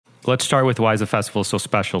Let's start with why is the festival so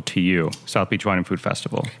special to you, South Beach Wine and Food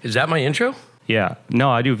Festival. Is that my intro? Yeah.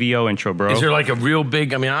 No, I do VO intro, bro. Is there like a real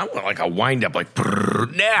big, I want like a wind up, like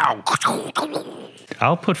now.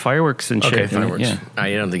 I'll put fireworks and shit. Okay, fireworks. Yeah.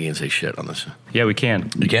 I don't think you can say shit on this. Yeah, we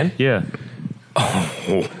can. You can? Yeah.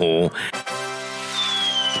 Oh.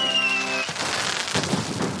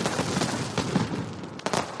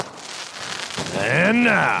 And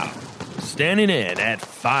now, standing in at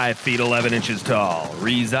 5 feet 11 inches tall,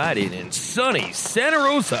 residing in sunny Santa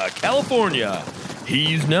Rosa, California,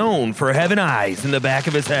 he's known for having eyes in the back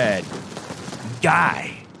of his head.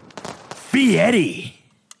 Guy Fieri.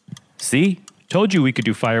 See? Told you we could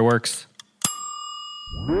do fireworks.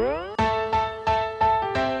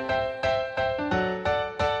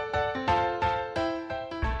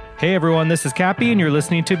 Hey everyone, this is Cappy, and you're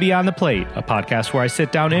listening to Beyond the Plate, a podcast where I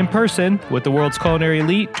sit down in person with the world's culinary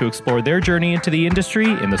elite to explore their journey into the industry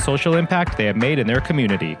and the social impact they have made in their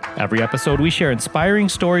community. Every episode, we share inspiring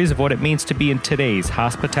stories of what it means to be in today's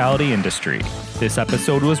hospitality industry. This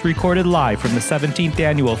episode was recorded live from the 17th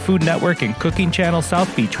Annual Food Network and Cooking Channel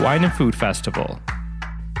South Beach Wine and Food Festival.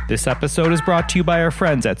 This episode is brought to you by our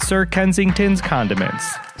friends at Sir Kensington's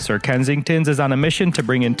Condiments. Sir Kensington's is on a mission to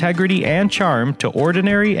bring integrity and charm to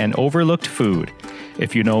ordinary and overlooked food.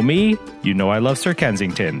 If you know me, you know I love Sir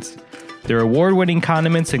Kensington's. Their award-winning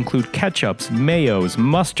condiments include ketchups, mayos,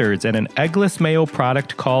 mustards, and an eggless mayo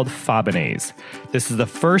product called Fabonnaise. This is the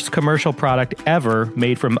first commercial product ever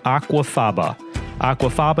made from aquafaba.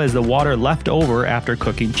 Aquafaba is the water left over after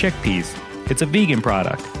cooking chickpeas. It's a vegan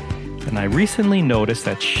product. And I recently noticed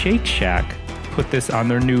that Shake Shack put this on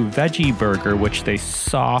their new veggie burger, which they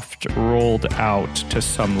soft rolled out to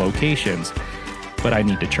some locations. But I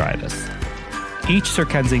need to try this. Each Sir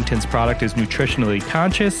Kensington's product is nutritionally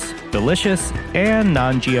conscious, delicious, and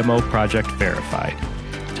non-GMO project verified.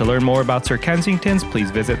 To learn more about Sir Kensington's, please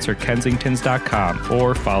visit sirkensingtons.com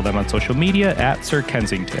or follow them on social media at Sir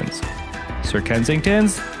Kensington's. Sir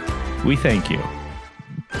Kensington's, we thank you.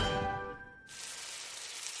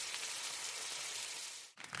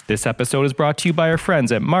 This episode is brought to you by our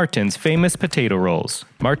friends at Martin's Famous Potato Rolls.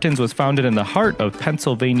 Martin's was founded in the heart of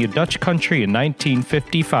Pennsylvania Dutch country in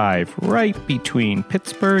 1955, right between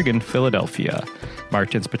Pittsburgh and Philadelphia.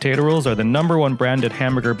 Martin's Potato Rolls are the #1 branded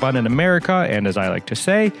hamburger bun in America, and as I like to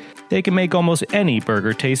say, they can make almost any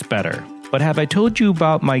burger taste better. But have I told you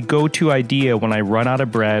about my go-to idea when I run out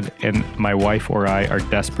of bread and my wife or I are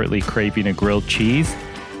desperately craving a grilled cheese?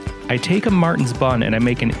 I take a Martin's bun and I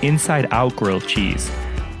make an inside-out grilled cheese.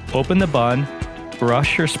 Open the bun,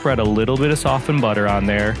 brush or spread a little bit of softened butter on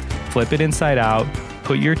there, flip it inside out,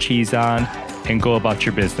 put your cheese on, and go about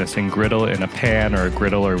your business and griddle in a pan or a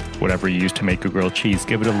griddle or whatever you use to make a grilled cheese.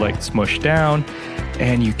 Give it a light smush down,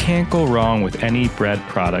 and you can't go wrong with any bread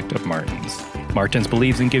product of Martin's. Martin's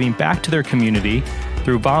believes in giving back to their community.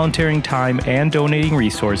 Through volunteering time and donating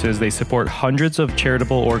resources, they support hundreds of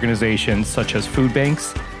charitable organizations such as food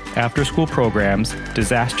banks, after-school programs,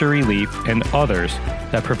 disaster relief, and others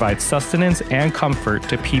that provide sustenance and comfort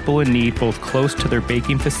to people in need both close to their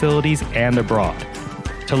baking facilities and abroad.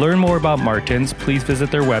 To learn more about Martin's, please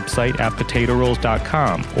visit their website at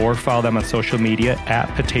potatorolls.com or follow them on social media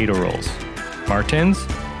at Potato Rolls. Martin's,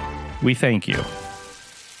 we thank you.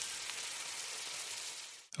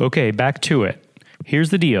 Okay, back to it. Here's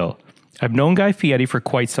the deal. I've known Guy Fieri for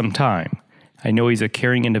quite some time. I know he's a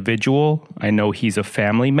caring individual. I know he's a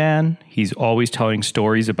family man. He's always telling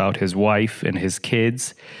stories about his wife and his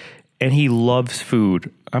kids. And he loves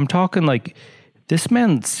food. I'm talking like this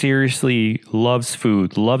man seriously loves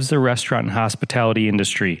food, loves the restaurant and hospitality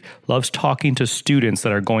industry, loves talking to students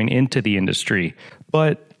that are going into the industry.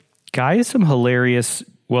 But Guy has some hilarious,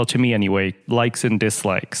 well, to me anyway, likes and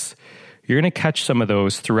dislikes. You're going to catch some of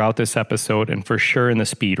those throughout this episode and for sure in the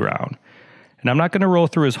speed round. And I'm not going to roll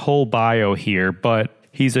through his whole bio here, but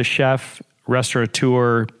he's a chef,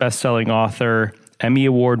 restaurateur, best-selling author, Emmy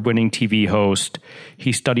Award-winning TV host.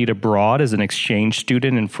 He studied abroad as an exchange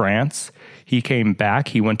student in France. He came back.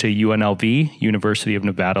 He went to UNLV, University of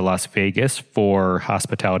Nevada, Las Vegas, for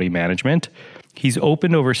hospitality management. He's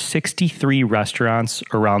opened over 63 restaurants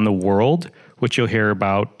around the world, which you'll hear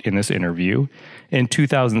about in this interview. In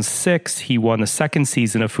 2006, he won the second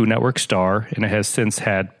season of Food Network Star, and has since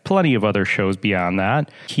had plenty of other shows beyond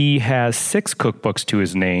that. He has 6 cookbooks to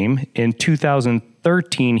his name. In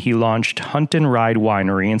 2013, he launched Hunt and Ride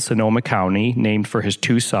Winery in Sonoma County, named for his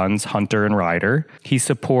 2 sons, Hunter and Ryder. He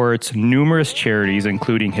supports numerous charities,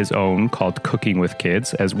 including his own, called Cooking with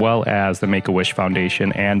Kids, as well as the Make-A-Wish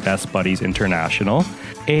Foundation and Best Buddies International.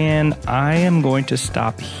 And I am going to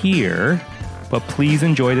stop here But please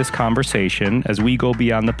enjoy this conversation as we go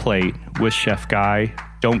beyond the plate with Chef Guy,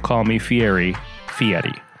 don't call me Fieri,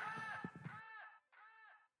 Fieri.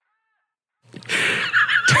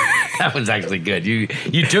 That was actually good. You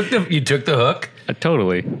took the hook.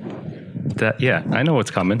 Totally. I know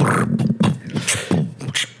what's coming.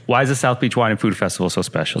 Why is the South Beach Wine and Food Festival so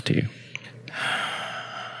special to you?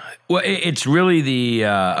 Well, it's really the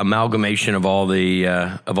amalgamation of all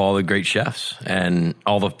the great chefs and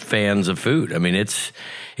all the fans of food. I mean, if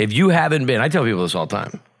you haven't been, I tell people this all the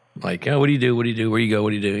time. Like, oh, what do you do? What do you do? Where do you go? What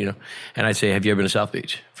do you do? You know, and I say, have you ever been to South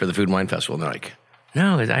Beach for the Food and Wine Festival? And they're like,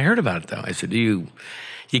 no, I heard about it though. I said, you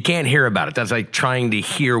can't hear about it. That's like trying to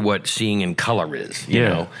hear what seeing in color is. You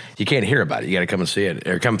know, you can't hear about it. You got to come and see it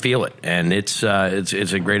or come feel it. And it's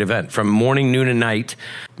a great event from morning, noon, and night.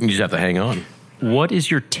 You just have to hang on. What is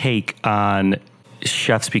your take on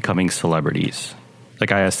chefs becoming celebrities?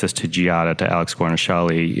 Like I asked this to Giada, to Alex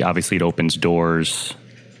Guarnaschelli. Obviously, it opens doors,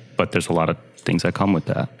 but there's a lot of things that come with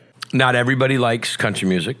that. Not everybody likes country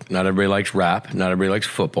music. Not everybody likes rap. Not everybody likes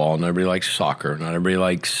football. Not everybody likes soccer. Not everybody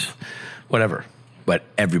likes whatever. But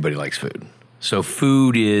everybody likes food. So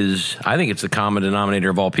food is, I think it's the common denominator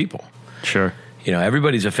of all people. Sure. You know,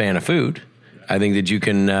 everybody's a fan of food. I think that you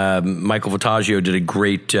can, Michael Vitaggio did a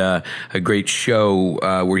great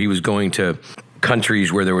show where he was going to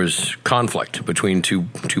countries where there was conflict between two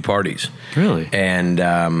parties. Really?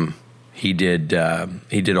 And he did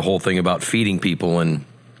a whole thing about feeding people and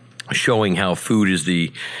showing how food is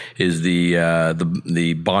the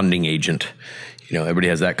bonding agent. You know, everybody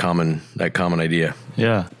has that common idea.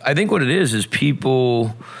 Yeah. I think what it is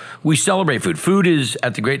people, we celebrate food. Food is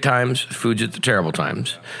at the great times, food's at the terrible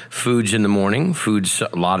times. Food's in the morning, food's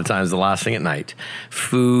a lot of times the last thing at night.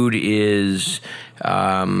 Food is,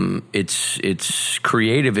 it's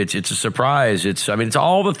creative, it's a surprise. It's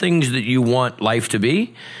all the things that you want life to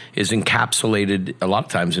be is encapsulated a lot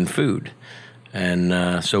of times in food.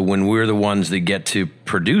 And so when we're the ones that get to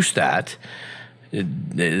produce that,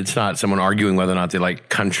 it's not someone arguing whether or not they like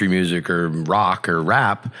country music or rock or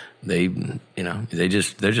rap. They're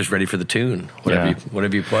just ready for the tune,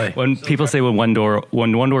 whatever you play. When people say when one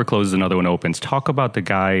door closes, another one opens. Talk about the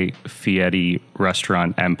Guy Fieri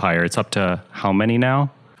restaurant empire. It's up to how many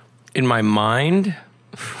now? In my mind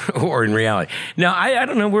or in reality? No, I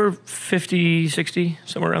don't know. We're 50, 60,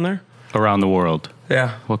 somewhere around there. Around the world.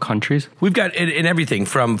 Yeah. What countries? We've got in everything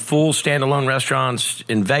from full standalone restaurants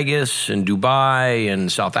in Vegas and Dubai and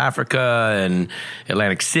South Africa and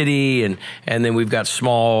Atlantic City. And then we've got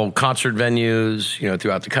small concert venues,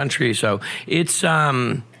 throughout the country. So it's,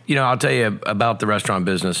 I'll tell you about the restaurant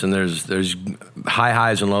business, and there's high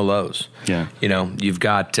highs and low lows. Yeah. You've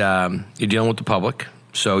got, you're dealing with the public.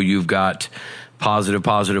 So you've got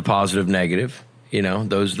positive, negative.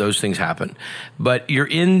 Those things happen, but you're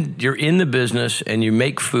in the business and you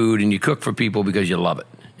make food and you cook for people because you love it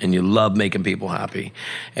and you love making people happy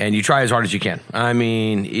and you try as hard as you can. I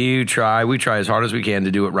mean, we try as hard as we can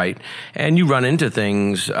to do it right. And you run into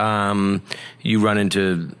things, you run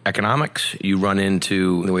into economics, you run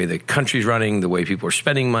into the way the country's running, the way people are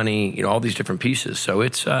spending money, all these different pieces. So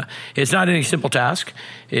it's not any simple task.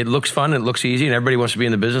 It looks fun, it looks easy, and everybody wants to be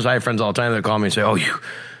in the business. I have friends all the time that call me and say, "Oh,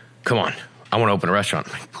 come on, I want to open a restaurant."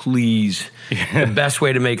 I'm like, please. The best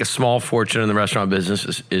way to make a small fortune in the restaurant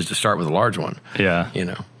business is to start with a large one. Yeah.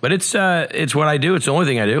 But it's what I do. It's the only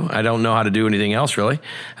thing I do. I don't know how to do anything else, really.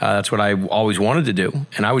 That's what I always wanted to do.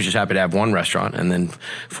 And I was just happy to have one restaurant and then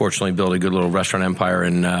fortunately build a good little restaurant empire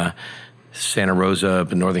in Santa Rosa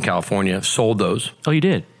up in Northern California. Sold those. Oh, you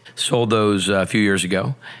did? Sold those a few years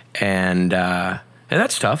ago. And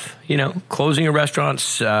that's tough, closing a restaurant,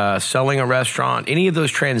 selling a restaurant, any of those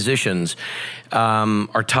transitions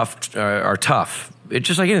are tough. It's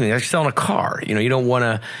just like anything, like selling a car. You don't want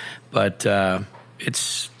to, but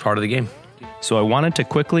it's part of the game. So I wanted to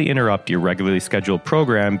quickly interrupt your regularly scheduled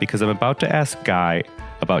program because I'm about to ask Guy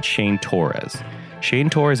about Shane Torres. Shane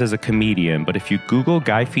Torres is a comedian, but if you Google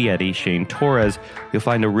Guy Fieri, Shane Torres, you'll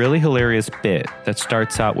find a really hilarious bit that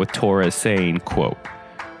starts out with Torres saying, quote,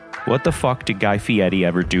 "What the fuck did Guy Fieri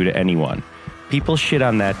ever do to anyone? People shit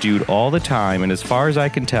on that dude all the time, and as far as I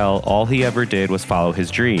can tell, all he ever did was follow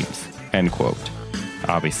his dreams." End quote.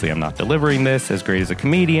 Obviously, I'm not delivering this as great as a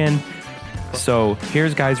comedian, so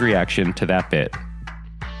here's Guy's reaction to that bit.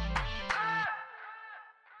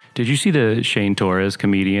 Did you see the Shane Torres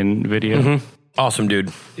comedian video? Mm-hmm. Awesome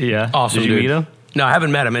dude. Yeah. Awesome Did you dude. meet him? No, I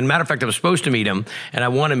haven't met him. And matter of fact, I was supposed to meet him, and I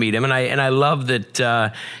want to meet him. And I love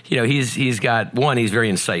that. He's got one. He's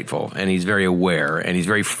very insightful, and he's very aware, and he's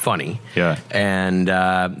very funny. Yeah. And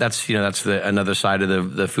that's another side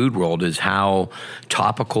of the food world is how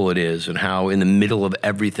topical it is, and how in the middle of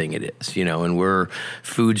everything it is. And we're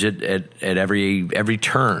foods at every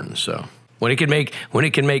turn. So. When it can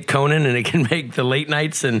make Conan, and it can make the late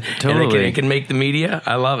nights, and it can make the media,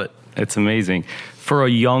 I love it. It's amazing. For a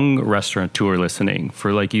young restaurateur listening,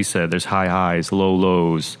 for like you said, there's high highs, low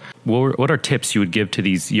lows. What are tips you would give to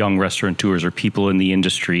these young restaurateurs or people in the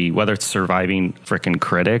industry, whether it's surviving frickin'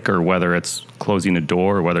 critic or whether it's closing a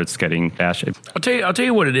door or whether it's getting bashed? I'll tell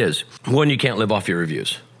you what it is. One, you can't live off your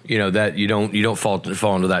reviews. That you don't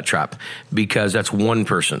fall into that trap, because that's one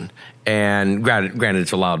person. And granted,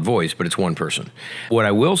 it's a loud voice, but it's one person. What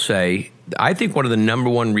I will say, I think one of the number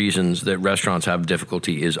one reasons that restaurants have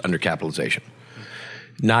difficulty is undercapitalization.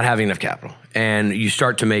 Not having enough capital. And you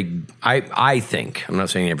start to make, I think, I'm not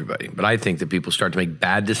saying everybody, but I think that people start to make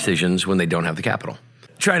bad decisions when they don't have the capital.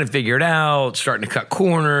 Trying to figure it out, starting to cut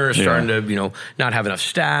corners, starting to, not have enough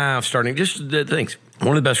staff, starting just the things. One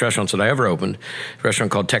of the best restaurants that I ever opened, a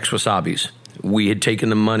restaurant called Tex Wasabi's. We had taken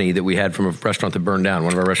the money that we had from a restaurant that burned down.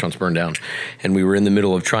 One of our restaurants burned down. And we were in the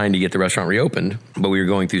middle of trying to get the restaurant reopened, but we were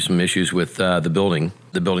going through some issues with the building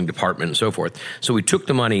department and so forth. So we took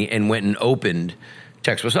the money and went and opened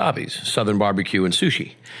Tex Wasabi's, Southern Barbecue and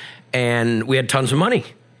Sushi. And we had tons of money.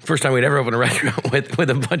 First time we'd ever opened a restaurant with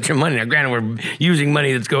a bunch of money. Now, granted, we're using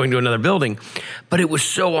money that's going to another building, but it was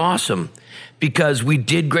so awesome because we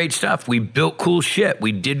did great stuff. We built cool shit.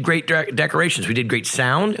 We did great decorations. We did great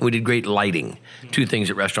sound, and we did great lighting. Two things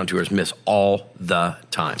that restaurateurs miss all the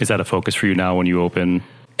time. Is that a focus for you now when you open?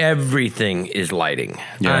 Everything is lighting.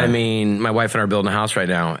 Yeah. I mean, my wife and I are building a house right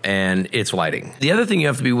now, and it's lighting. The other thing you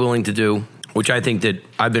have to be willing to do, which I think that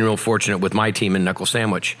I've been real fortunate with my team in Knuckle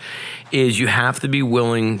Sandwich, is you have to be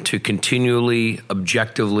willing to continually,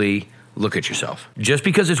 objectively look at yourself. Just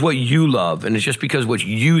because it's what you love and it's just because what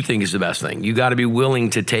you think is the best thing, you got to be willing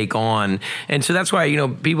to take on. And so that's why,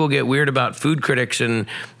 people get weird about food critics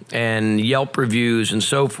and Yelp reviews and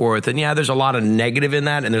so forth. And yeah, there's a lot of negative in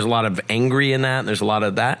that, and there's a lot of angry in that, and there's a lot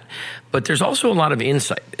of that. But there's also a lot of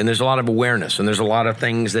insight, and there's a lot of awareness, and there's a lot of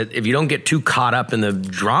things that if you don't get too caught up in the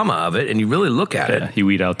drama of it and you really look at it. You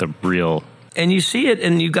weed out the real. And you see it,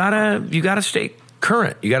 and you gotta stay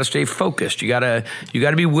current. You got to stay focused. You got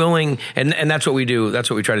to be willing, and that's what we do.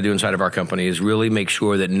 That's what we try to do inside of our company, is really make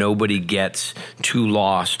sure that nobody gets too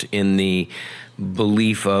lost in the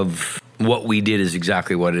belief of what we did is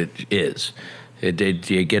exactly what it is.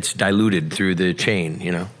 It gets diluted through the chain,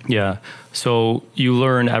 Yeah. So you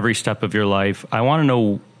learn every step of your life. I want to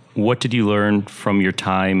know, what did you learn from your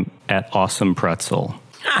time at Awesome Pretzel?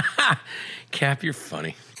 Cap, you're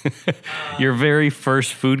funny. Your very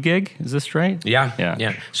first food gig, is this right?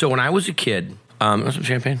 Yeah. So when I was a kid, want some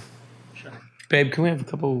champagne? Sure. Babe, can we have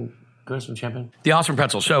some champagne? The Awesome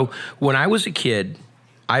Pretzel. So when I was a kid,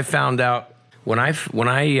 I found out, when I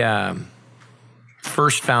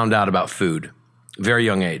first found out about food, very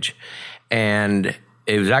young age, and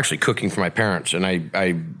it was actually cooking for my parents, and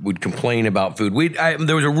I would complain about food.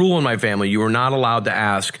 There was a rule in my family: you were not allowed to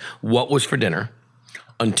ask what was for dinner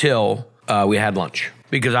until we had lunch.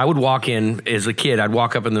 Because I would walk in as a kid, I'd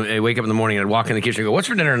wake up in the morning, and I'd walk in the kitchen and go, "What's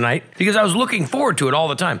for dinner tonight?" Because I was looking forward to it all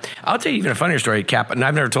the time. I'll tell you even a funnier story, Cap, and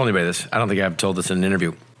I've never told anybody this. I don't think I've told this in an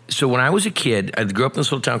interview. So when I was a kid, I grew up in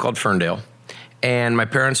this little town called Ferndale, and my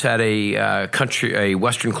parents had a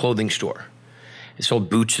Western clothing store. It sold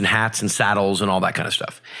boots and hats and saddles and all that kind of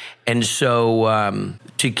stuff. And so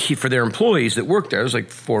for their employees that worked there, there's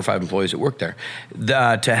like 4 or 5 employees that worked there,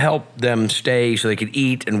 to help them stay so they could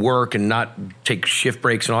eat and work and not take shift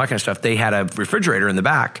breaks and all that kind of stuff, they had a refrigerator in the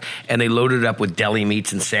back, and they loaded it up with deli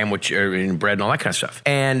meats and sandwich and bread and all that kind of stuff.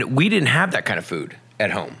 And we didn't have that kind of food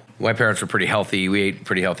at home. My parents were pretty healthy. We ate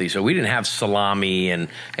pretty healthy. So we didn't have salami and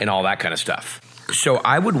all that kind of stuff. So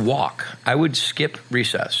I would skip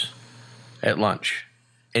recess at lunch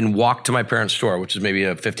and walk to my parents' store, which is maybe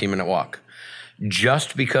a 15-minute walk,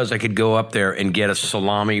 just because I could go up there and get a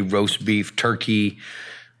salami, roast beef, turkey,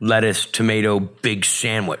 lettuce, tomato, big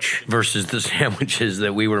sandwich versus the sandwiches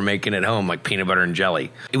that we were making at home, like peanut butter and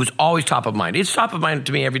jelly. It was always top of mind. It's top of mind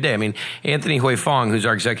to me every day. I mean, Anthony Hoi Fong, who's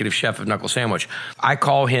our executive chef of Knuckle Sandwich, I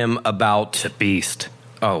call him about... The beast.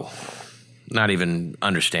 Oh, not even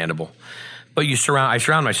understandable. But I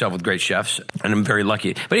surround myself with great chefs, and I'm very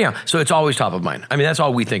lucky. But yeah, so it's always top of mind. I mean, that's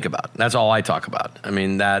all we think about. That's all I talk about. I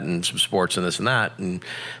mean, that and some sports and this and that.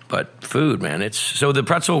 But food, man, so the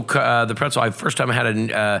pretzel. First time I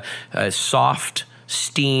had a soft,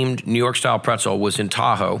 steamed New York style pretzel was in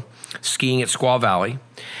Tahoe skiing at Squaw Valley.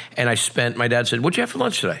 And my dad said, what'd you have for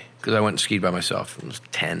lunch today? Because I went and skied by myself. It was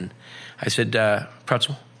 10. I said,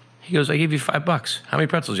 pretzel. He goes, I gave you $5. How many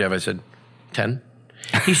pretzels do you have? I said, 10.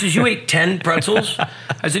 He says, you ate 10 pretzels?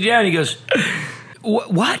 I said, yeah. And he goes,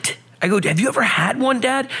 what? I go, have you ever had one,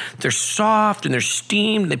 Dad? They're soft and they're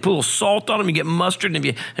steamed. And they put a little salt on them. You get mustard. And if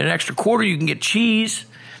you an extra quarter, you can get cheese.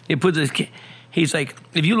 You put this. He's like,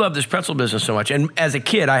 if you love this pretzel business so much. And as a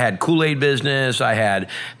kid, I had Kool-Aid business. I had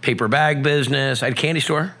paper bag business. I had a candy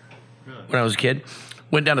store when I was a kid.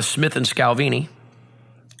 Went down to Smith and Scalvini.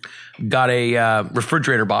 Got a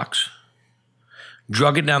refrigerator box.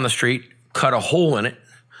 Drug it down the street. Cut a hole in it.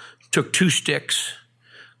 Took 2 sticks.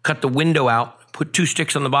 Cut the window out. Put 2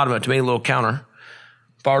 sticks on the bottom of it to make a little counter.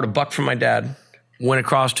 Borrowed $1 from my dad. Went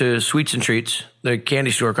across to Sweets and Treats, the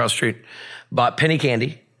candy store across the street. Bought penny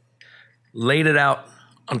candy. Laid it out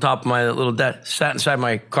on top of my little desk. Sat inside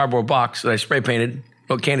my cardboard box that I spray painted.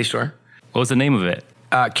 Little candy store. What was the name of it?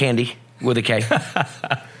 Candy with a K.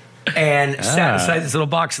 And sat inside this little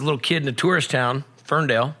box, a little kid in a tourist town,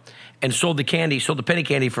 Ferndale, and sold the penny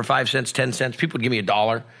candy for 5 cents, 10 cents. People would give me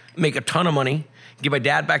 $1, make a ton of money, give my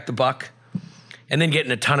dad back the $1. And then get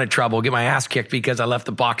in a ton of trouble, get my ass kicked because I left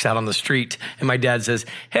the box out on the street. And my dad says,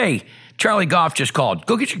 hey, Charlie Goff just called.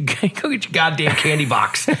 Go get your goddamn candy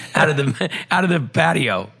box out of the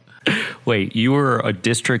patio. Wait, you were a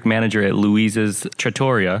district manager at Louise's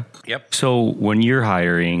Trattoria. Yep. So when you're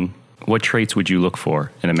hiring, what traits would you look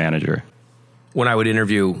for in a manager? When I would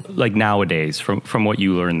interview... Like nowadays, from what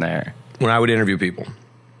you learned there. When I would interview people,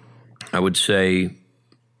 I would say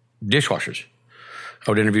dishwashers.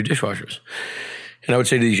 I would interview dishwashers. And I would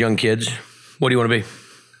say to these young kids, what do you want to be?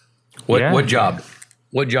 What job?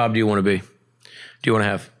 What job do you want to be? Do you want to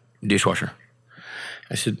have dishwasher?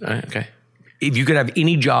 I said, okay. If you could have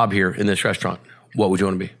any job here in this restaurant, what would you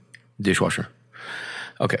want to be? Dishwasher.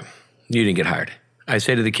 Okay. You didn't get hired. I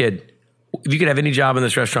say to the kid, if you could have any job in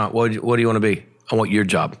this restaurant, what do you want to be? I want your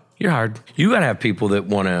job. You're hired. You got to have people that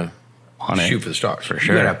want to shoot for the stars. For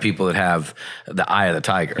sure. You got to have people that have the eye of the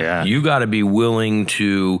tiger. Yeah. You got to be willing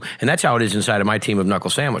to, and that's how it is inside of my team of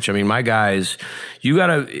Knuckle Sandwich. I mean, my guys, I'm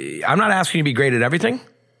not asking you to be great at everything,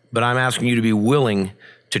 but I'm asking you to be willing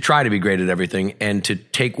to try to be great at everything and to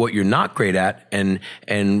take what you're not great at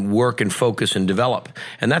and work and focus and develop.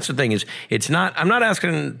 And that's the thing is, I'm not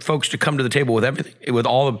asking folks to come to the table with everything, with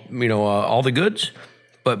all the goods,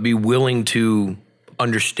 but be willing to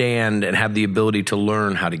understand and have the ability to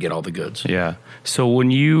learn how to get all the goods. Yeah. So when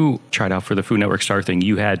you tried out for the Food Network Star thing,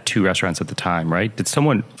 you had 2 restaurants at the time, right? Did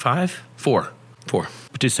someone... 5? 4.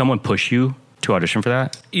 Did someone push you to audition for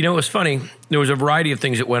that? You know, it was funny. There was a variety of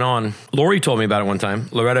things that went on. Lori told me about it one time.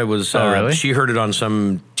 Loretta was... really? She heard it on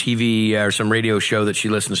some TV or some radio show that she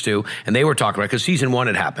listens to, and they were talking about it because season 1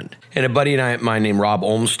 had happened. And a buddy of mine named Rob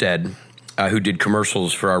Olmsted, who did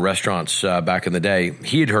commercials for our restaurants back in the day,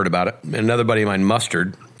 he had heard about it. And another buddy of mine,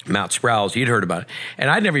 Mustard, Matt Sprouse, he'd heard about it. And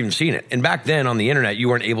I'd never even seen it. And back then on the internet, you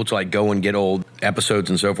weren't able to like go and get old episodes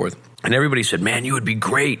and so forth. And everybody said, man, you would be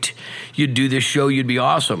great. You'd do this show. You'd be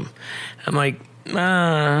awesome. I'm like,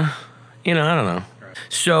 I don't know.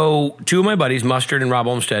 So 2 of my buddies, Mustard and Rob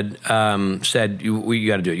Olmsted, said, you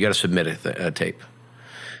got to do it. You got to submit a tape.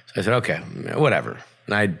 So I said, okay, whatever.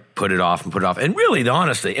 And I'd put it off. And really,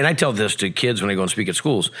 honestly, and I tell this to kids when I go and speak at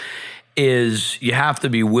schools, is you have to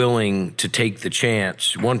be willing to take the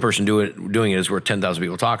chance. One person doing it is worth 10,000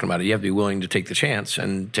 people talking about it. You have to be willing to take the chance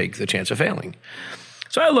and take the chance of failing.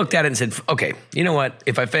 So I looked at it and said, okay, you know what?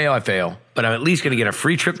 If I fail, I fail. But I'm at least going to get a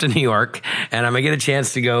free trip to New York, and I'm going to get a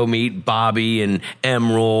chance to go meet Bobby and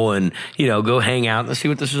Emeril and, go hang out and see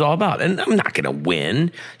what this is all about. And I'm not going to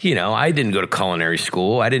win. I didn't go to culinary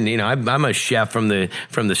school. I didn't, I'm a chef from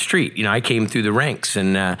the street. I came through the ranks,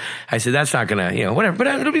 and I said, that's not going to, whatever, but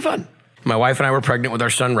it'll be fun. My wife and I were pregnant with our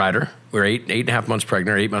son, Ryder. We were 8.5 months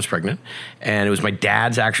pregnant, or 8 months pregnant. And it was my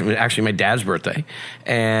dad's, actually my dad's birthday.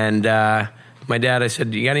 And my dad, I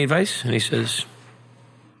said, you got any advice? And he says,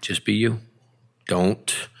 just be you.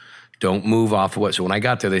 Don't move off of what. So when I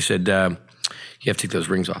got there, they said, you have to take those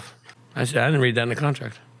rings off. I said, I didn't read that in the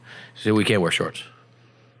contract. He said, we can't wear shorts.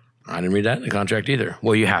 I didn't read that in the contract either.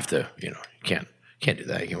 Well, you have to, you can't do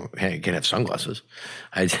that. You can't have sunglasses.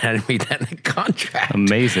 I didn't read that in the contract.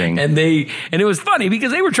 Amazing. And it was funny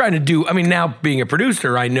because they were trying to do, now being a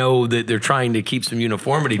producer, I know that they're trying to keep some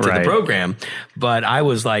uniformity to the program, but I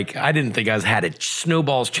was like, I didn't think I had a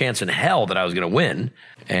snowball's chance in hell that I was going to win.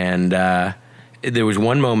 And there was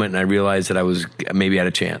one moment and I realized that I was maybe had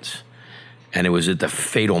a chance. And it was at the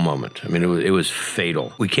fatal moment. It was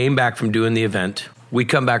fatal. We came back from doing the event. We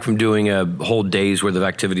come back from doing a whole day's worth of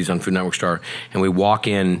activities on Food Network Star, and we walk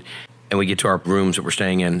in, And we get to our rooms that we're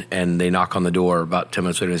staying in, and they knock on the door about 10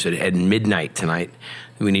 minutes later and said, at midnight tonight,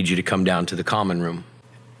 we need you to come down to the common room,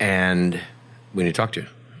 and we need to talk to you.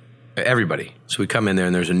 Everybody. So we come in there,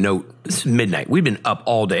 and there's a note. This is midnight. We've been up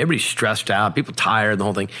all day. Everybody's stressed out. People tired, the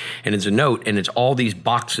whole thing. And it's a note, and it's all these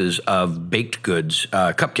boxes of baked goods,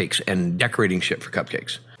 cupcakes, and decorating shit for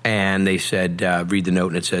cupcakes. And they said, read the note,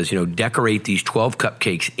 and it says, decorate these 12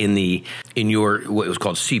 cupcakes in your, what was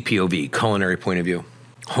called CPOV, culinary point of view.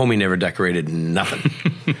 Homie never decorated nothing.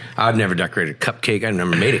 I've never decorated a cupcake. I've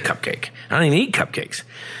never made a cupcake. I don't even eat cupcakes.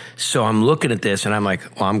 So I'm looking at this, and I'm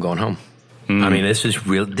like, well, I'm going home. I mean, this is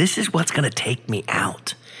real. This is what's going to take me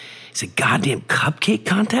out. It's a goddamn cupcake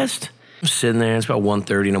contest. I'm sitting there, it's about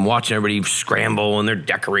 1:30, and I'm watching everybody scramble, and they're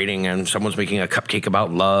decorating, and someone's making a cupcake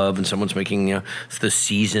about love, and someone's making the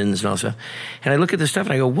seasons and all that stuff. And I look at this stuff,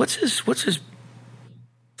 and I go, what's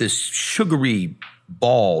this sugary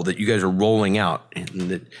ball that you guys are rolling out and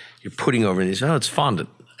that you're putting over? And he said, oh, it's fondant.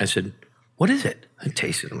 I said, what is it? I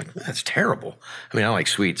tasted it. I'm like, that's terrible. I mean, I like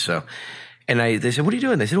sweets, so... And they said, what are you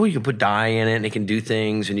doing? They said, well, you can put dye in it, and it can do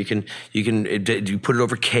things, and you put it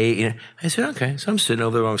over cake. I said, okay. So I'm sitting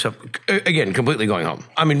over there by myself, again, completely going home.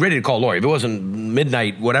 I mean, ready to call Lori. If it wasn't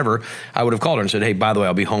midnight, whatever, I would have called her and said, hey, by the way,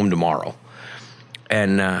 I'll be home tomorrow.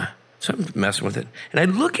 And so I'm messing with it. And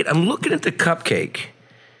I'm looking at the cupcake,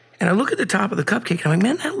 and I look at the top of the cupcake, and I'm like,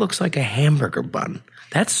 man, that looks like a hamburger bun.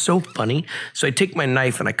 That's so funny. So I take my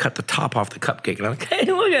knife and I cut the top off the cupcake, and I'm like, hey,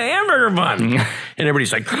 look at a hamburger bun. And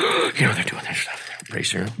everybody's like, they're doing their stuff. They're pretty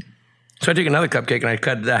serious. So I take another cupcake and I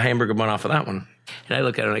cut the hamburger bun off of that one. And I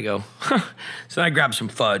look at it and I go, huh. So I grabbed some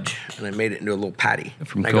fudge and I made it into a little patty.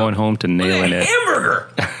 From going home to nailing it. Hamburger!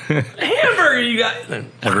 A hamburger you got.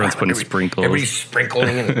 Everyone's putting sprinkles. Everybody's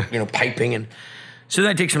sprinkling and piping. And so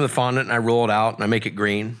then I take some of the fondant and I roll it out and I make it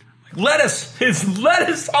green. Lettuce! It's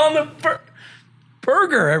lettuce on the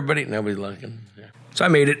burger. Nobody's looking. Yeah. So I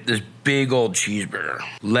made it this big old cheeseburger.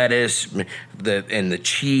 Lettuce, and the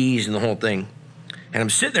cheese and the whole thing. And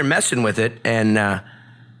I'm sitting there messing with it, and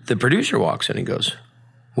the producer walks in and goes,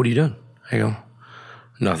 what are you doing? I go,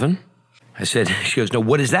 nothing. She goes, no,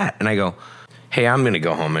 what is that? And I go, hey, I'm going to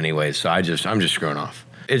go home anyway, so I'm just screwing off.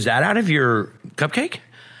 Is that out of your cupcake?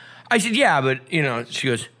 I said, yeah, but, she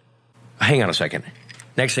goes, hang on a second.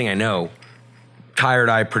 Next thing I know,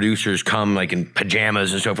 tired-eyed producers come like in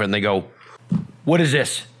pajamas and so forth, and they go, what is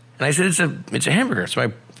this? And I said, it's a hamburger. It's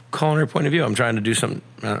my culinary point of view. I'm trying to do something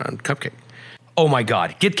on cupcake. Oh my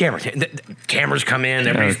God, get cameras. Cameras come in,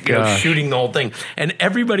 everybody's shooting the whole thing. And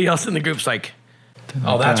everybody else in the group's like,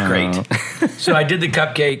 oh, that's great. So I did the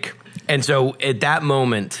cupcake. And so at that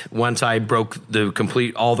moment, once I broke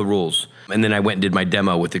all the rules, and then I went and did my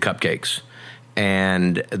demo with the cupcakes.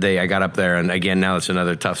 And I got up there, and again, now it's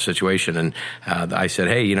another tough situation. And I said,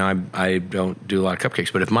 hey, I don't do a lot of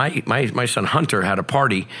cupcakes, but if my son Hunter had a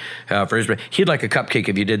party for his birthday, he'd like a cupcake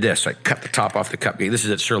if you did this. So I cut the top off the cupcake. This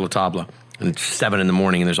is at Sur La Table, and it's 7 a.m,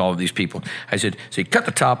 and there's all of these people. I said, so you cut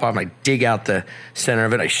the top off, and I dig out the center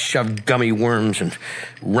of it. I shove gummy worms and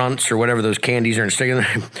runts or whatever those candies are, and stick in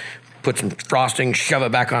there. Put some frosting, shove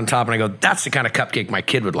it back on top, and I go, that's the kind of cupcake my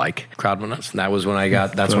kid would like. Crowd went nuts. And that was when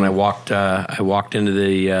when I walked into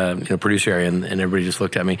the producer area, and everybody just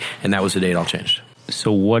looked at me, and that was the day it all changed.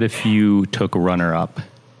 So what if you took a runner-up?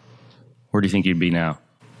 Where do you think you'd be now?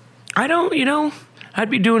 I don't, I'd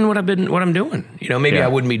be doing what I'm doing. Maybe I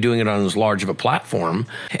wouldn't be doing it on as large of a platform.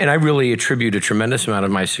 And I really attribute a tremendous amount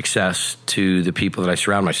of my success to the people that I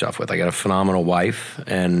surround myself with. I got a phenomenal wife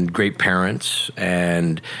and great parents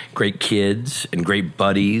and great kids and great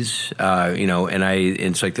buddies.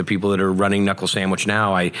 It's like the people that are running Knuckle Sandwich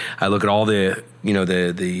now. I look at all the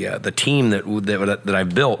team that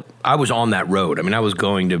I've built. I was on that road. I mean, I was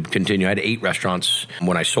going to continue. I had 8 restaurants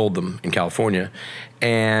when I sold them in California.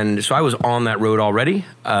 And so I was on that road already.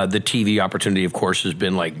 The TV opportunity, of course, has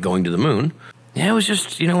been like going to the moon. Yeah, it was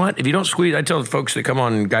just, you know what? If you don't squeeze, I tell the folks that come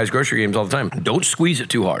on Guys Grocery Games all the time, don't squeeze it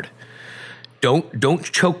too hard. Don't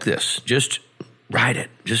choke this. Just ride it.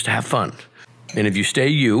 Just have fun. And if you stay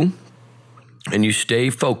you, and you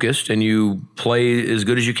stay focused and you play as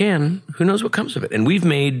good as you can, who knows what comes of it? And we've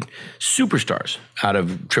made superstars out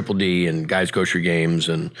of Triple D and Guys Grocery Games,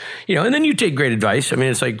 and and then you take great advice. I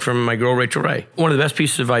mean, it's like from my girl Rachel Ray. One of the best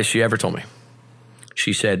pieces of advice she ever told me.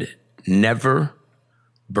 She said, never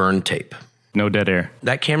burn tape. No dead air.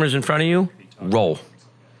 That camera's in front of you, roll.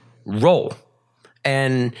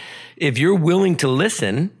 And if you're willing to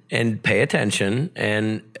listen and pay attention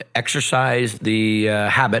and exercise the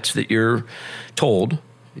habits that you're told,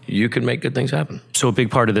 you can make good things happen. So a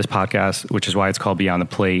big part of this podcast, which is why it's called Beyond the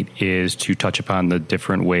Plate, is to touch upon the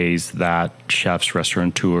different ways that chefs,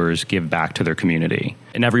 restaurateurs give back to their community.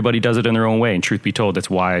 And everybody does it in their own way. And truth be told, that's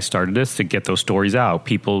why I started this, to get those stories out.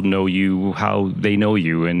 People know you how they know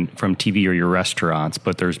you, and from TV or your restaurants.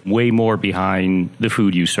 But there's way more behind the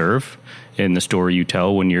food you serve and the story you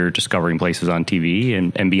tell when you're discovering places on TV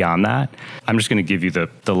and beyond that. I'm just going to give you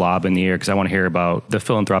the lob in the air because I want to hear about the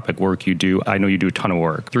philanthropic work you do. I know you do a ton of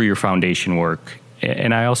work through your foundation work.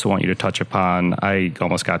 And I also want you to touch upon, I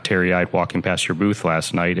almost got teary-eyed walking past your booth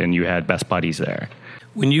last night, and you had Best Buddies there.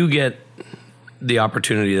 When you get the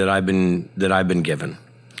opportunity that I've been given,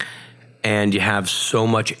 and you have so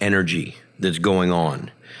much energy that's going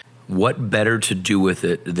on, what better to do with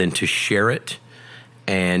it than to share it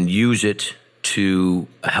and use it to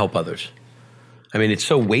help others? I mean, it's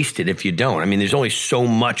so wasted if you don't. I mean, there's only so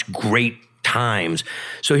much great times.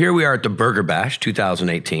 So here we are at the Burger Bash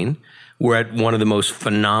 2018. We're at one of the most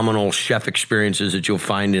phenomenal chef experiences that you'll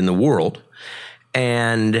find in the world.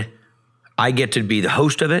 And I get to be the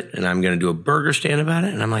host of it, and I'm going to do a burger stand about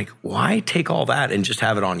it. And I'm like, why take all that and just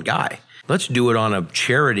have it on Guy? Let's do it on a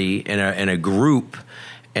charity and a group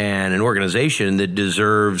and an organization that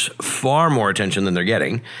deserves far more attention than they're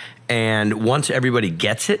getting. And once everybody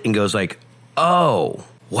gets it and goes like, oh,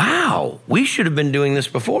 wow, we should have been doing this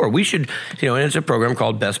before. We should, and it's a program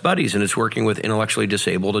called Best Buddies, and it's working with intellectually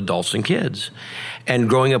disabled adults and kids. And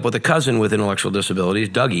growing up with a cousin with intellectual disabilities,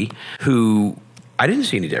 Dougie, who I didn't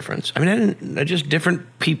see any difference. I mean, just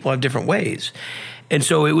different people have different ways. And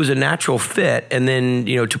so it was a natural fit. And then,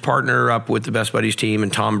 to partner up with the Best Buddies team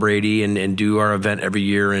and Tom Brady and do our event every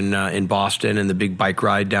year in Boston and the big bike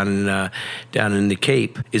ride down in the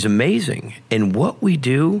Cape is amazing. And what we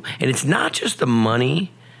do, and it's not just the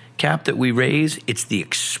money, Cap, that we raise, it's the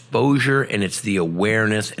exposure and it's the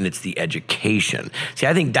awareness and it's the education. See,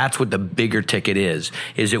 I think that's what the bigger ticket is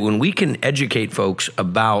that when we can educate folks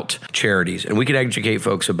about charities and we can educate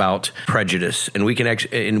folks about prejudice and we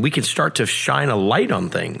can start to shine a light on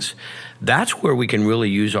things, that's where we can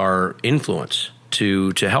really use our influence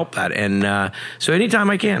to help that. And so anytime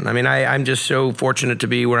I can. I mean, I'm just so fortunate to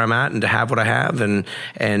be where I'm at and to have what I have.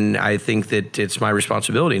 And I think that it's my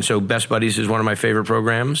responsibility. And so Best Buddies is one of my favorite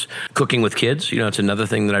programs. Cooking with kids, it's another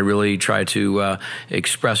thing that I really try to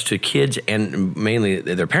express to kids and mainly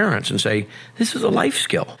their parents and say, this is a life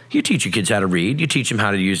skill. You teach your kids how to read. You teach them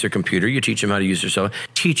how to use their computer. You teach them how to use their cell phone.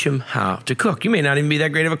 Teach them how to cook. You may not even be that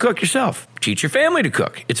great of a cook yourself. Teach your family to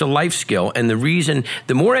cook. It's a life skill. And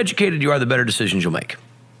the more educated you are, the better decisions you'll make.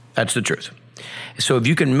 That's the truth. So if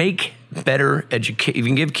you can make if you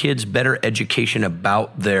can give kids better education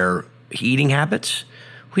about their eating habits,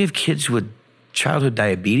 we have kids with childhood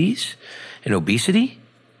diabetes and obesity.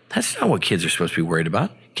 That's not what kids are supposed to be worried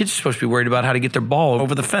about. Kids are supposed to be worried about how to get their ball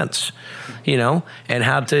over the fence, and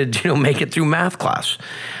how to, make it through math class.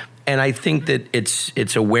 And I think that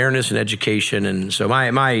it's awareness and education. And so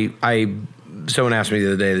someone asked me the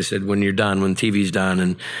other day, they said, when TV's done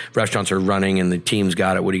and restaurants are running and the team's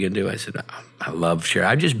got it, what are you going to do? I said, I love sharing.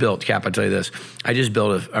 I just built, Cap, I'll tell you this.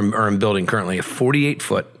 I'm building currently a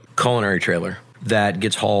 48-foot culinary trailer that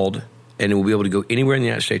gets hauled and it will be able to go anywhere in the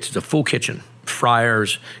United States. It's a full kitchen,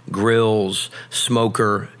 fryers, grills,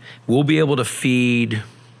 smoker. We'll be able to feed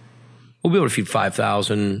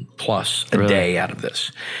 5,000 plus a day out of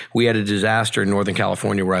this. We had a disaster in Northern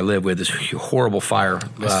California where I live. We had this horrible fire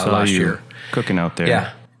last year. Cooking out there.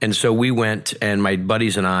 Yeah. And so we went, and my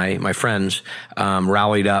buddies and I, my friends,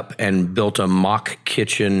 rallied up and built a mock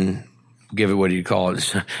kitchen, what do you call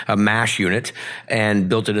it, a MASH unit, and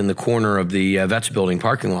built it in the corner of the Vets building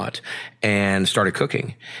parking lot and started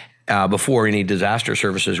cooking. Before any disaster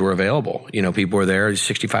services were available. People were there.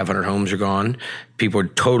 6,500 homes are gone. People are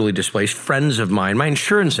totally displaced. Friends of mine, my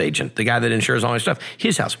insurance agent, the guy that insures all my stuff,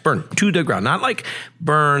 his house burned to the ground. Not like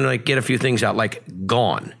burn, like get a few things out, like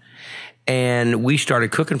gone. And we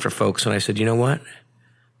started cooking for folks. And I said, you know what?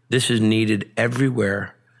 This is needed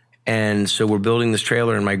everywhere. And so we're building this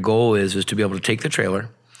trailer. And my goal is to be able to take the trailer,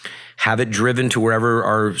 have it driven to wherever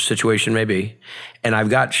our situation may be. And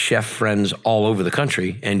I've got chef friends all over the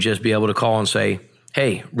country and just be able to call and say,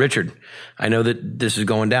 hey, Richard, I know that this is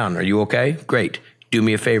going down. Are you okay? Great. Do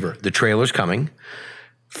me a favor. The trailer's coming.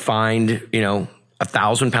 Find,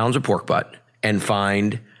 1,000 pounds of pork butt and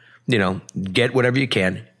find, get whatever you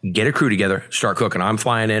can, get a crew together, start cooking. I'm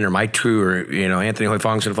flying in, or my crew, or, Anthony Hoy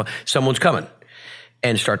Fong's going to fly. Someone's coming.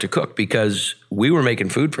 And start to cook, because we were making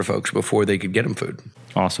food for folks before they could get them food.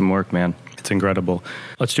 Awesome work, man. It's incredible.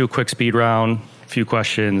 Let's do a quick speed round, a few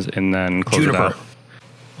questions, and then close it out.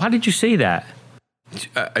 Why did you say that?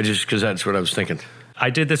 Because that's what I was thinking. I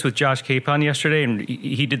did this with Josh Capon yesterday, and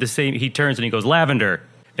he did the same. He turns and he goes, lavender.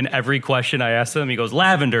 And every question I ask him, he goes,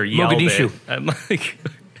 lavender. Yelled Mogadishu. it. I'm like,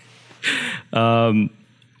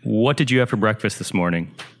 What did you have for breakfast this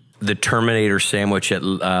morning? The Terminator sandwich at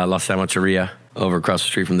La Sandwicheria over across the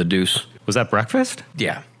street from the Deuce. Was that breakfast?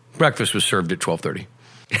 Yeah. Breakfast was served at 12:30.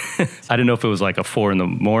 I didn't know if it was like a 4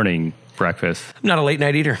 a.m. breakfast. I'm not a late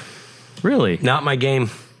night eater. Really? Not my game.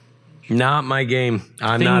 Not my game. Things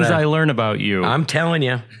I learn about you. I'm telling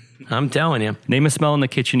you. Name a smell in the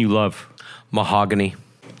kitchen you love. Mahogany.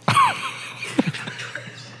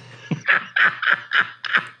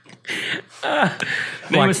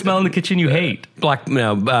 Name a smell in the kitchen you hate.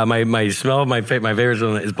 My smell of my favorite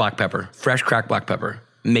smell is black pepper. Fresh cracked black pepper.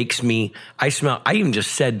 Makes me, I even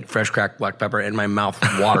just said fresh cracked black pepper and my mouth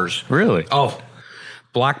waters. Really? Oh,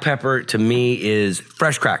 black pepper to me is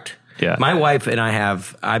fresh cracked. Yeah. My wife and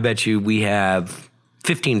I bet you we have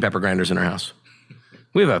 15 pepper grinders in our house.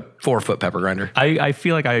 We have a 4-foot pepper grinder. I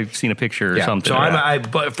feel like I've seen a picture or something. So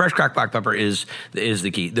but fresh cracked black pepper is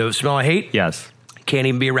the key. The smell I hate? Yes. Can't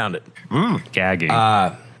even be around it. Gagging.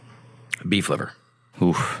 Beef liver.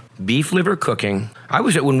 Oof. Beef liver cooking.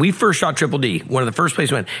 When we first shot Triple D, one of the first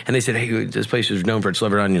places we went, and they said, hey, this place is known for its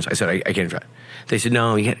liver and onions. I said, I can't try it. They said,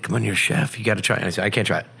 no, come on, you're a chef. You got to try it. And I said, I can't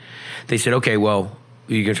try it. They said, okay, well,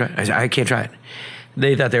 you can try it. I said, I can't try it.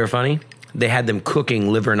 They thought they were funny. They had them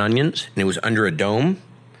cooking liver and onions, and it was under a dome.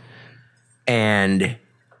 And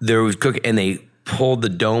there was cooking, and they pulled the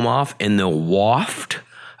dome off, and the waft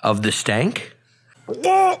of the stank.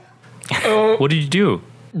 What did you do?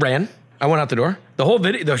 Ran. I went out the door. The whole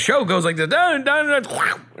video, the show goes like this, and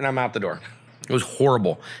I'm out the door. It was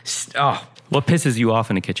horrible. What pisses you off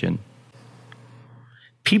in the kitchen?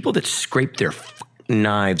 People that scrape their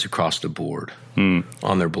knives across the board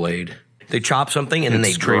on their blade. They chop something and then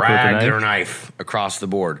they drag their knife across the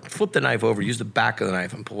board. Flip the knife over, use the back of the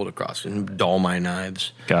knife and pull it across and dull my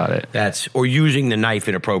knives. Got it. Or using the knife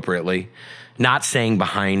inappropriately, not saying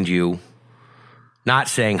behind you. Not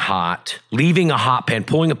saying hot, leaving a hot pan,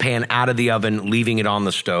 pulling a pan out of the oven, leaving it on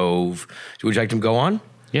the stove. Would you like to go on?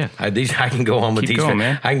 Yeah. I can go on with Keep these. going,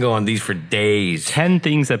 man. I can go on these for days. 10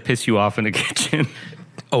 things that piss you off in the kitchen.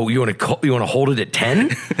 Oh, you want to hold it at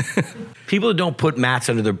 10? People that don't put mats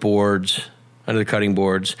under their boards, under the cutting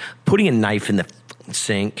boards, putting a knife in the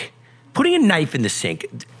sink. Putting a knife in the sink.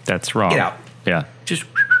 That's wrong. Get out. Yeah. Just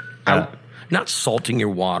out. Not salting your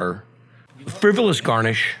water. Frivolous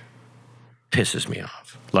garnish pisses me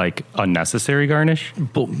off. Like unnecessary garnish?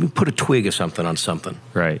 Put a twig of something on something.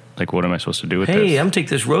 Right. Like, what am I supposed to do with this? Hey, I'm going to take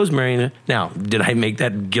this rosemary. Now, did I make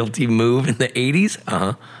that guilty move in the 80s?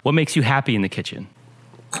 Uh-huh. What makes you happy in the kitchen?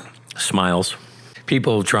 Smiles.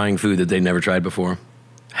 People trying food that they never tried before.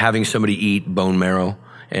 Having somebody eat bone marrow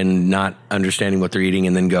and not understanding what they're eating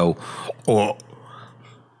and then go, oh.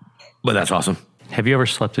 But that's awesome. Have you ever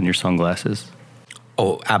slept in your sunglasses?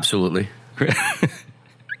 Oh, absolutely.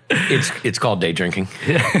 It's called day drinking.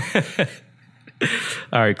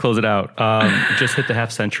 All right, close it out. Just hit the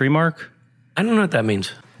half century mark. I don't know what that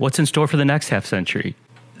means. What's in store for the next half century?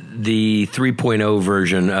 The 3.0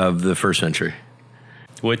 version of the first century.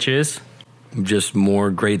 Which is? Just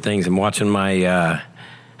more great things. I'm watching my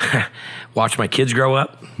kids grow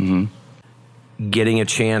up. Mm-hmm. Getting a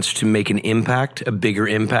chance to make an impact, a bigger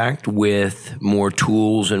impact with more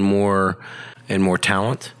tools and more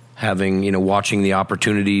talent. Watching the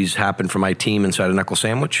opportunities happen for my team inside a Knuckle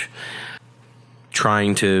Sandwich,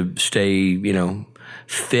 trying to stay,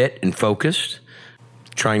 fit and focused,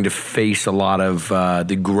 trying to face a lot of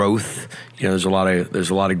the growth. There's a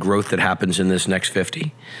lot of growth that happens in this next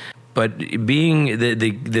 50. But being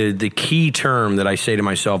the key term that I say to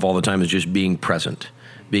myself all the time is just being present.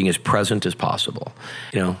 Being as present as possible.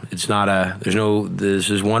 This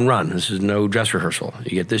is one run. This is no dress rehearsal.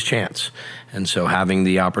 You get this chance. And so having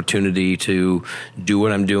the opportunity to do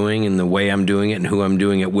what I'm doing and the way I'm doing it and who I'm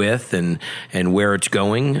doing it with and where it's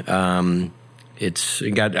going, I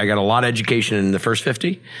got a lot of education in the first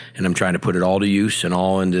 50, and I'm trying to put it all to use and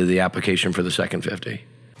all into the application for the second 50.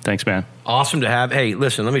 Thanks, man. Awesome to have. Hey,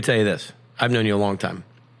 listen, let me tell you this. I've known you a long time,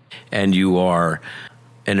 and you are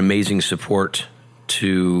an amazing support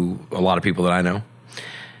to a lot of people that I know.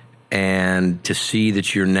 And to see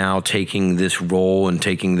that you're now taking this role and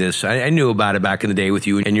taking this, I knew about it back in the day with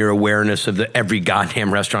you and your awareness of every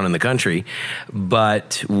goddamn restaurant in the country.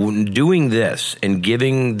 But doing this and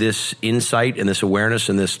giving this insight and this awareness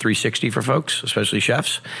and this 360 for folks, especially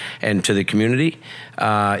chefs, and to the community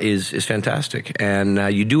is fantastic.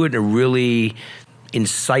 And you do it in a really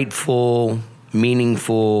insightful,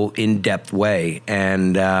 meaneful, in-depth way.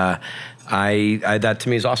 And that to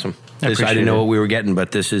me is awesome. I didn't know what we were getting,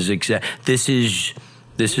 but this is the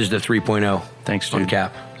 3.0. Thanks, dude. On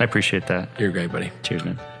Cap. I appreciate that. You're great, buddy. Cheers,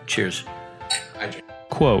 man. Cheers.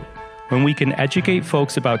 Quote, when we can educate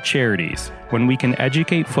folks about charities, when we can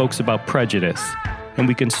educate folks about prejudice, and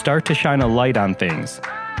we can start to shine a light on things,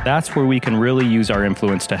 that's where we can really use our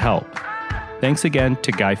influence to help. Thanks again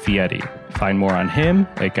to Guy Fieri. Find more on him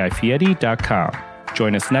at guyfieri.com.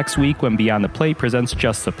 Join us next week when Beyond the Plate presents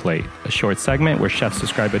Just the Plate, a short segment where chefs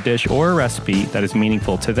describe a dish or a recipe that is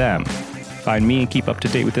meaningful to them. Find me and keep up to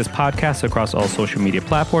date with this podcast across all social media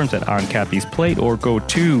platforms at On Cappy's Plate or go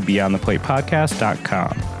to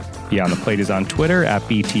BeyondThePlatePodcast.com. Beyond the Plate is on Twitter at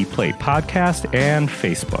BT Plate Podcast and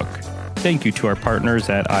Facebook. Thank you to our partners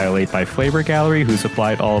at Aisle 8 by Flavor Gallery, who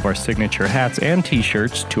supplied all of our signature hats and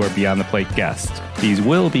t-shirts to our Beyond the Plate guests. These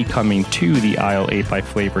will be coming to the Aisle 8 by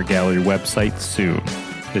Flavor Gallery website soon.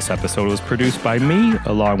 This episode was produced by me,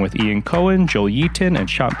 along with Ian Cohen, Joel Yeaton, and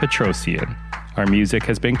Sean Petrosian. Our music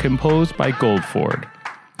has been composed by Goldford.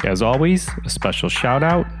 As always, a special shout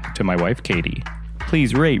out to my wife, Katie.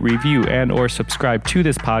 Please rate, review, and or subscribe to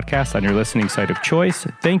this podcast on your listening site of choice.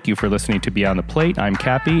 Thank you for listening to Beyond the Plate. I'm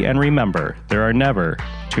Cappy, and remember, there are never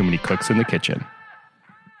too many cooks in the kitchen.